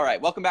All right,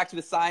 welcome back to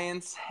the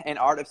Science and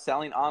Art of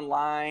Selling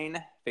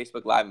Online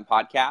Facebook Live and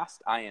Podcast.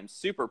 I am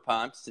super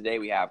pumped. Today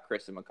we have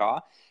Kristen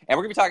McCaw, and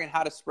we're going to be talking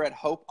how to spread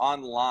hope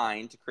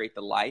online to create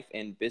the life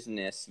and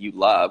business you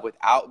love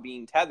without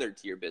being tethered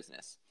to your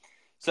business.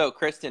 So,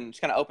 Kristen,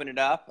 just kind of open it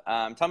up.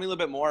 Tell me a little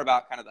bit more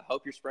about kind of the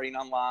hope you're spreading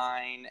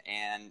online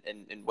and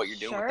what you're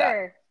doing with that.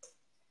 Sure.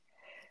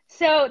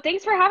 So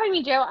thanks for having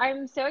me, Joe.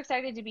 I'm so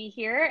excited to be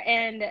here.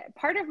 And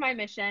part of my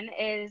mission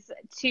is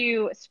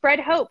to spread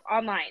hope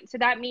online. So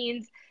that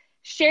means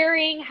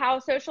sharing how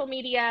social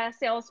media,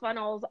 sales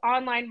funnels,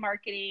 online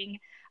marketing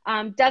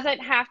doesn't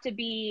have to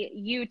be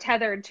you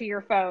tethered to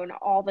your phone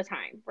all the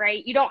time,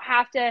 right? You don't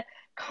have to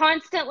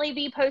constantly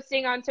be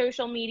posting on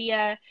social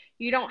media.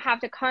 You don't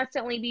have to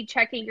constantly be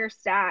checking your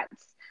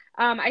stats.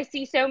 I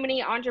see so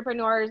many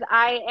entrepreneurs.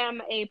 I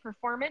am a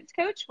performance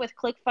coach with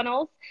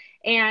ClickFunnels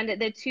and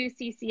the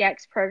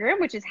 2CCX program,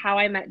 which is how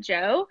I met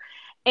Joe.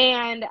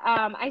 And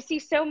I see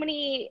so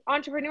many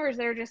entrepreneurs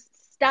that are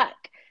just stuck,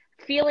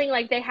 feeling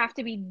like they have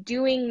to be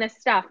doing this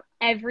stuff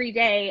every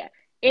day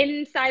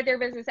inside their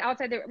business,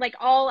 outside their, like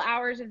all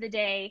hours of the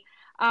day.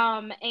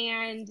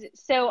 And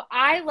so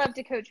I love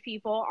to coach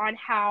people on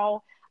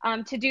how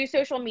to do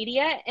social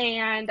media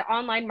and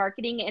online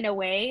marketing in a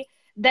way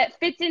that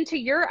fits into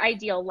your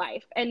ideal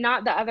life and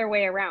not the other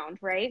way around,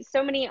 right?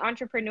 So many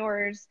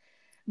entrepreneurs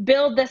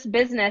build this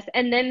business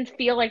and then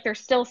feel like they're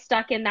still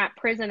stuck in that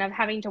prison of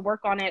having to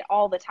work on it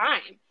all the time.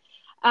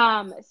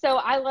 So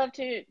I love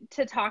to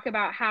talk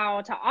about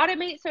how to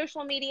automate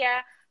social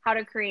media, how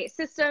to create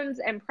systems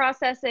and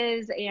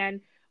processes and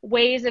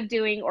ways of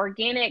doing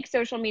organic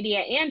social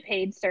media and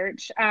paid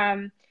search,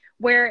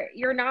 where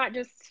you're not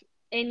just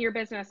in your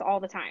business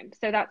all the time.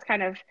 So that's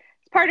kind of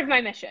part of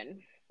my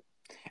mission.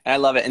 And I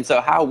love it. And so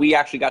how we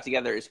actually got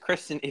together is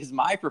Kristen is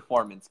my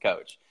performance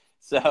coach.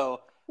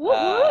 So,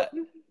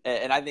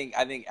 and I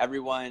think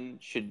everyone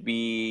should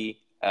be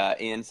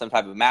in some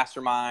type of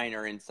mastermind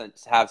or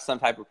have some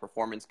type of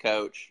performance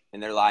coach in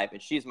their life.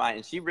 And she's mine.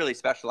 And she really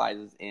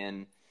specializes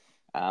in,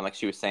 like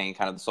she was saying,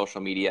 kind of the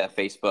social media,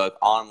 Facebook,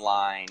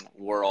 online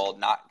world,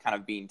 not kind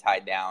of being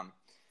tied down.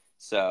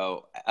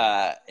 So,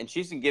 and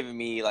she's been giving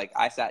me, like,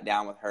 I sat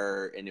down with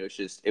her and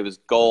it was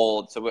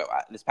gold. So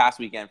this past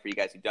weekend, for you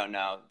guys who don't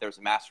know, there was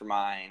a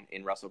mastermind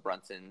in Russell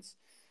Brunson's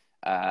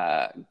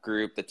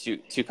group, the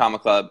two Comma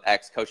Club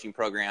X coaching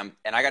program.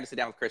 And I got to sit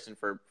down with Kristen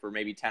for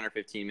maybe 10 or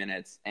 15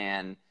 minutes.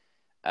 And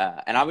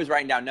I was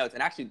writing down notes.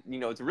 And actually,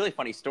 it's a really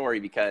funny story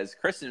because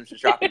Kristen was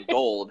just dropping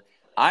gold.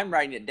 I'm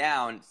writing it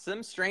down.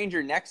 Some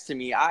stranger next to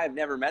me, I've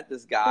never met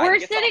this guy. We're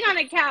sitting on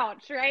a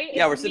couch, right?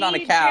 Yeah, we're sitting on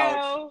a couch.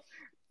 Joe,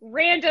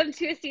 random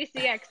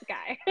 2CCX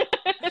guy.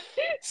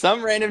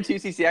 Some random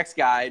 2CCX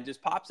guy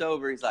just pops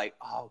over. He's like,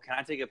 "Oh, can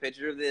I take a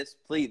picture of this?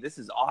 Please, this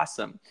is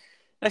awesome."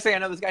 Next thing I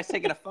know, this guy's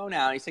taking a phone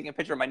out and he's taking a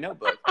picture of my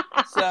notebook.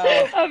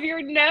 So of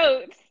your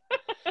notes.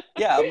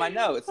 Yeah, of my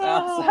notes. And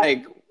I was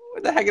like,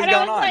 what the heck is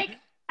going on?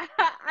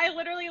 I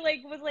literally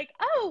was like,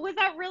 oh, was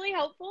that really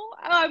helpful?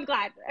 Oh, I'm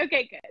glad.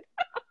 Okay,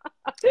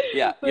 good.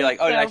 Yeah. You're like,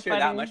 oh, so did I share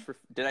funny.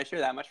 Did I share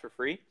that much for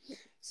free?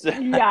 So,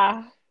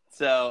 yeah.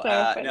 So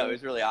no, it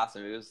was really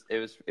awesome.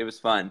 It was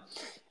fun.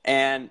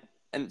 And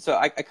so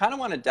I kind of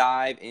want to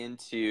dive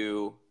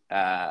into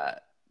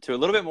to a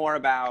little bit more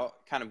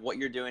about kind of what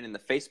you're doing in the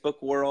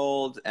Facebook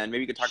world, and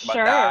maybe you could talk about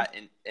that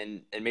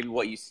and maybe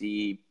what you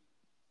see.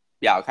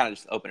 Yeah, I'll kind of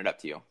just open it up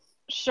to you.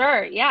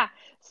 Sure. Yeah.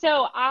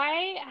 So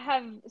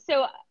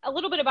a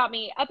little bit about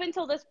me. Up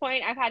until this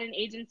point, I've had an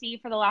agency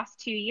for the last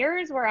 2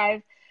 years where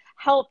I've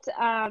helped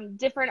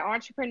different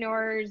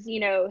entrepreneurs,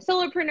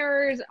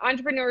 solopreneurs,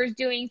 entrepreneurs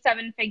doing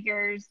 7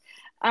 figures,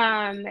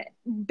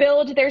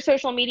 build their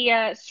social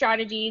media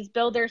strategies,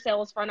 build their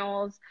sales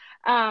funnels.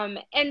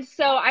 And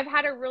so I've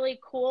had a really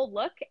cool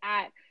look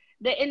at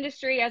the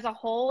industry as a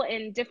whole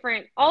in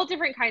all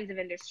different kinds of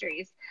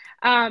industries.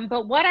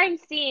 But what I'm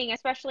seeing,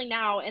 especially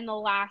now in the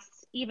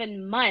last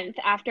even month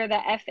after the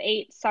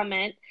F8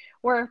 summit,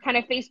 where kind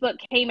of Facebook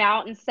came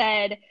out and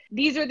said,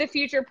 these are the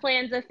future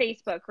plans of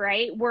Facebook,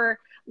 right?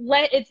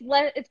 It's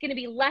going to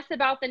be less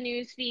about the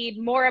news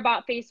feed, more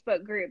about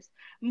Facebook groups,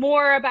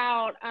 more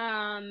about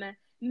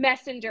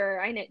Messenger.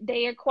 I know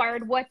they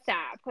acquired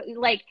WhatsApp,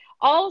 like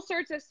all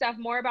sorts of stuff,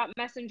 more about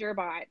Messenger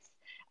bots.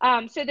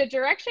 So the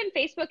direction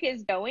Facebook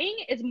is going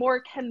is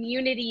more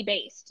community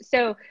based.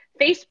 So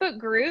Facebook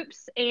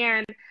groups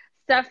and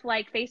stuff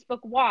like Facebook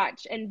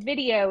Watch and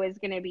video is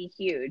going to be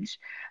huge.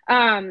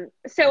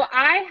 So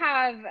I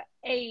have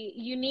a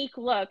unique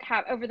look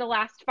over the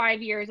last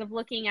 5 years of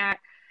looking at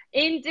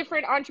in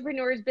different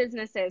entrepreneurs'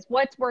 businesses,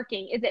 what's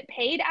working. Is it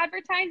paid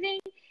advertising?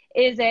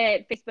 Is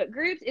it Facebook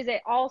groups? Is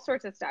it all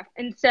sorts of stuff?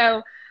 And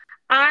so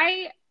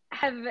I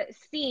have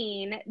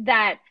seen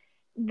that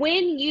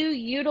when you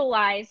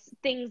utilize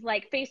things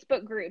like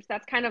Facebook groups,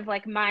 that's kind of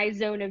like my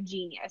zone of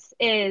genius,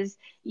 is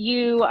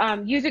you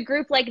use a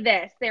group like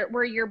this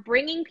where you're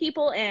bringing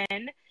people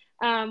in,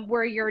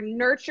 where you're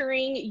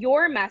nurturing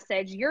your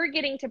message, you're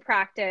getting to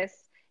practice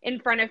in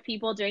front of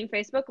people doing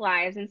Facebook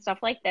Lives and stuff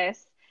like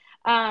this.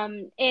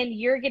 And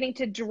you're getting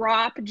to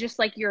drop just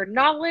like your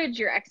knowledge,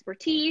 your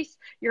expertise,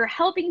 you're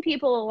helping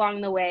people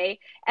along the way.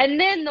 And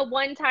then the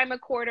one time a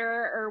quarter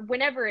or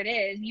whenever it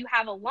is, you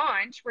have a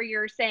launch where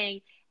you're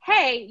saying,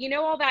 hey, you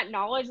know, all that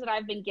knowledge that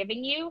I've been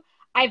giving you,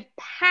 I've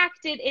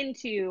packed it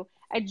into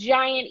a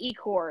giant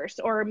e-course,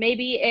 or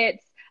maybe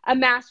it's a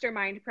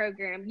mastermind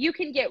program. You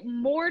can get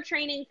more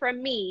training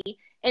from me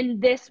in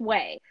this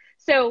way.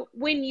 So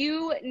when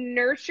you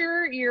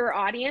nurture your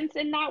audience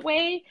in that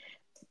way,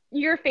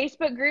 your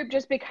Facebook group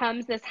just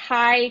becomes this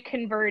high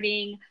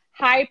converting,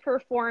 high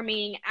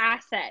performing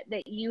asset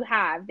that you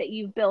have, that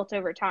you've built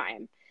over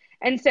time.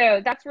 And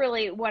so that's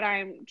really what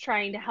I'm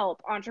trying to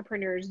help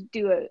entrepreneurs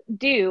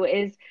do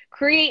is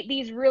create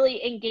these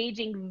really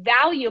engaging,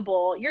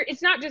 valuable,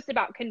 it's not just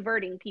about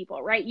converting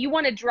people, right? You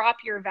want to drop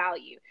your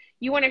value.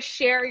 You want to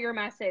share your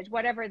message,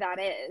 whatever that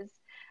is.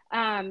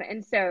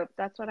 And so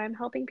that's what I'm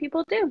helping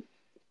people do.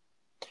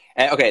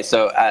 And, okay,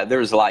 so there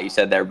was a lot you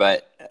said there,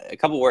 but a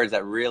couple words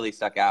that really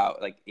stuck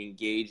out, like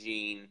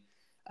engaging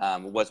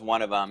was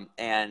one of them.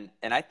 And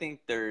I think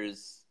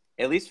there's,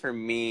 at least for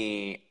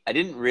me, I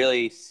didn't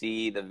really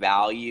see the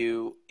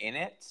value in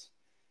it.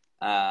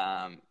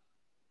 I'm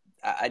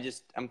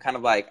kind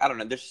of like, I don't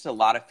know, there's just a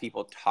lot of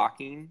people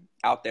talking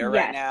out there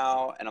right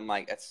now. And I'm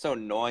like, it's so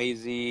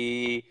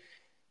noisy.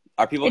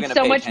 Are people going to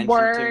pay attention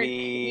to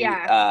me?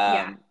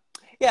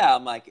 Yeah,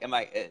 I'm like,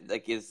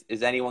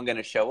 is anyone going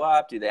to show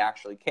up? Do they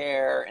actually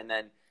care? And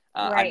then,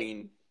 I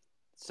mean,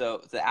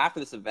 so after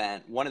this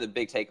event, one of the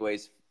big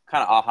takeaways,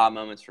 kind of aha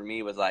moments for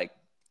me was like,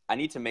 I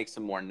need to make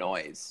some more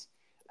noise.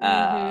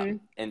 And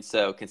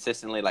so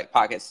consistently, like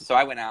pockets. So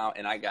I went out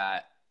and I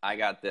got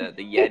the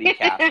Yeti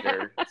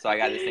caster. So I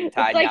got this thing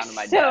tied down to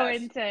my desk. So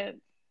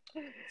intense.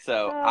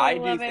 So I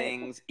do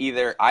things,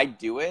 either I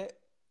do it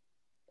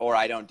or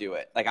I don't do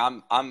it. Like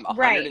I'm 120%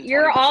 right.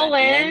 You're all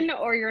in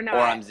or you're not. Or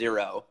I'm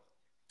zero.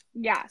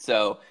 Yeah.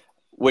 So,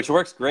 which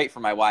works great for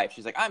my wife.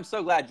 She's like, I'm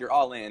so glad you're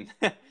all in,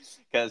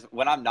 because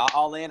when I'm not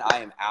all in, I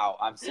am out.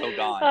 I'm so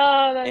gone.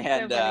 Oh, that's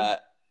so funny.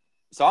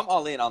 So I'm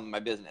all in on my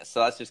business.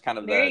 So that's just kind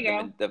of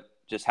the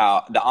just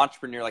how the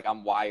entrepreneur, like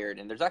I'm wired.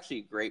 And there's actually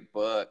a great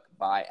book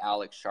by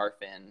Alex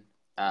Sharfin.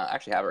 I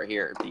actually have it right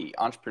here, The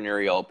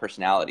Entrepreneurial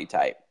Personality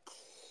Type.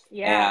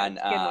 Yeah.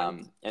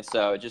 And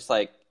so just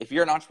like, if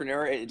you're an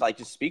entrepreneur, it like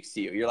just speaks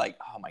to you. You're like,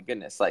 oh my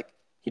goodness, like,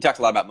 he talks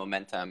a lot about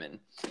momentum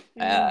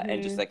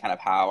and just like kind of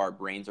how our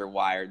brains are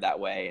wired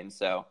that way. And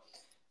so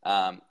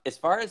as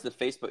far as the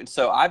Facebook,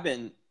 so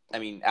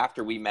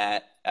after we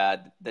met,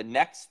 the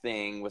next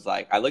thing was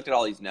like, I looked at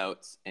all these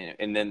notes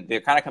and then there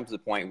kind of comes to the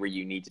point where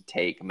you need to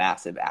take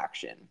massive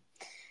action.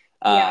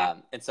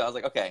 And so I was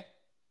like, okay,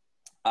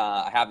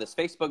 I have this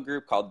Facebook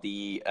group called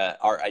the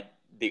Art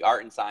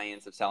and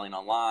Science of Selling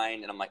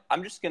Online. And I'm like,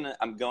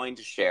 I'm going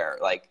to share,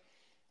 like,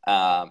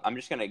 I'm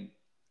just going to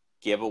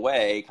give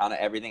away kind of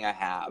everything I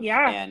have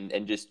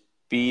and just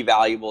be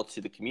valuable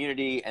to the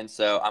community. And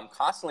so I'm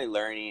constantly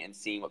learning and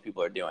seeing what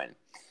people are doing.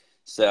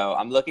 So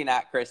I'm looking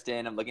at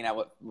Kristen, I'm looking at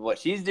what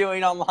she's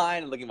doing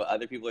online, and looking at what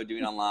other people are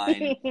doing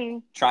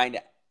online, trying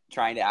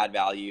to add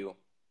value.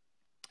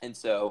 And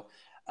so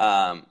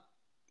I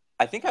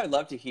think I'd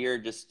love to hear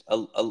just a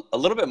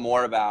little bit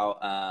more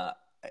about,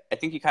 I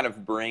think you kind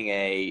of bring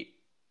a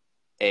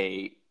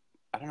I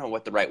don't know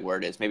what the right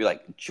word is, maybe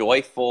like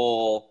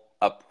joyful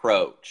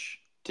approach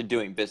to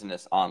doing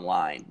business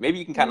online. Maybe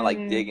you can kind of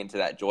like dig into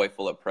that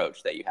joyful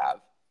approach that you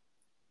have.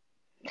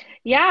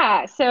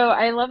 Yeah. So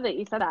I love that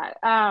you said that.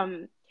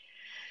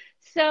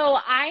 So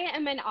I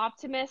am an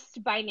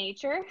optimist by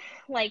nature.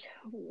 Like,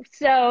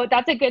 so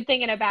that's a good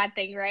thing and a bad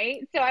thing,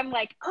 right? So I'm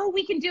like, oh,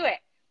 we can do it.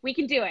 We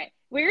can do it.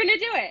 We're going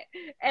to do it.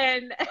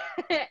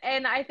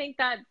 And I think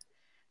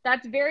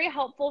that's very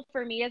helpful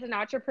for me as an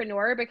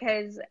entrepreneur,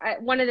 because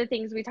one of the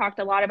things we talked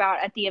a lot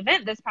about at the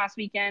event this past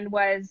weekend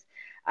was,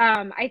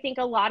 I think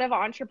a lot of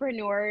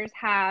entrepreneurs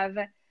have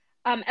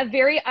a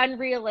very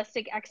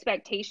unrealistic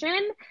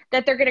expectation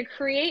that they're going to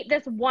create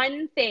this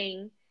one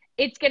thing.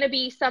 It's going to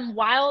be some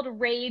wild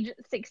rage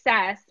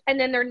success, and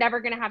then they're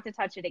never going to have to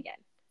touch it again.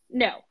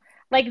 No.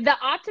 Like, the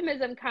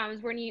optimism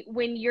comes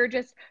when you're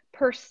just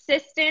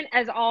persistent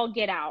as all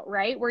get out,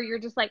 right? Where you're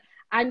just like,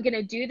 I'm going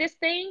to do this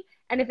thing.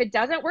 And if it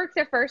doesn't work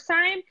the first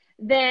time,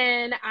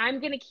 then I'm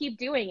going to keep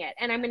doing it.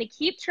 And I'm going to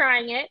keep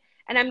trying it.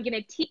 And I'm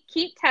going to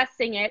keep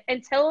testing it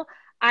until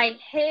I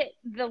hit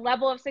the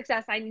level of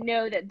success I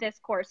know that this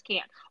course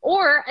can.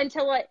 Or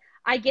until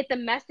I get the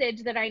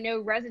message that I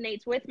know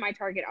resonates with my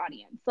target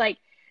audience. Like,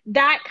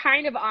 that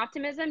kind of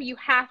optimism you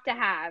have to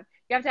have.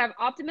 You have to have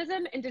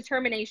optimism and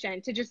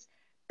determination to just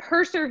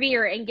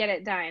persevere and get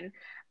it done.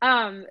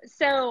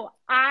 So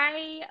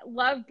I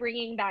love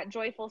bringing that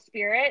joyful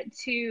spirit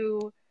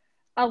to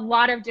a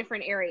lot of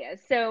different areas.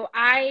 So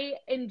I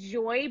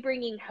enjoy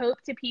bringing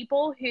hope to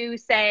people who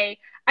say,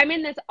 I'm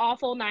in this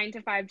awful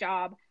 9-to-5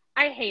 job.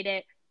 I hate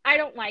it. I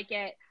don't like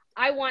it.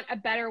 I want a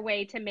better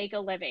way to make a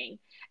living.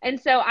 And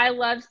so I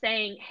love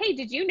saying, hey,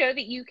 did you know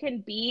that you can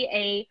be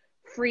a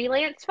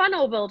freelance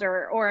funnel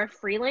builder or a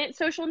freelance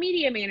social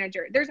media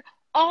manager? There's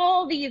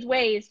all these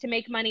ways to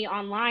make money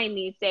online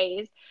these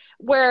days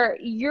where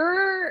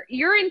you're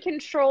in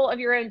control of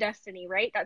your own destiny, right?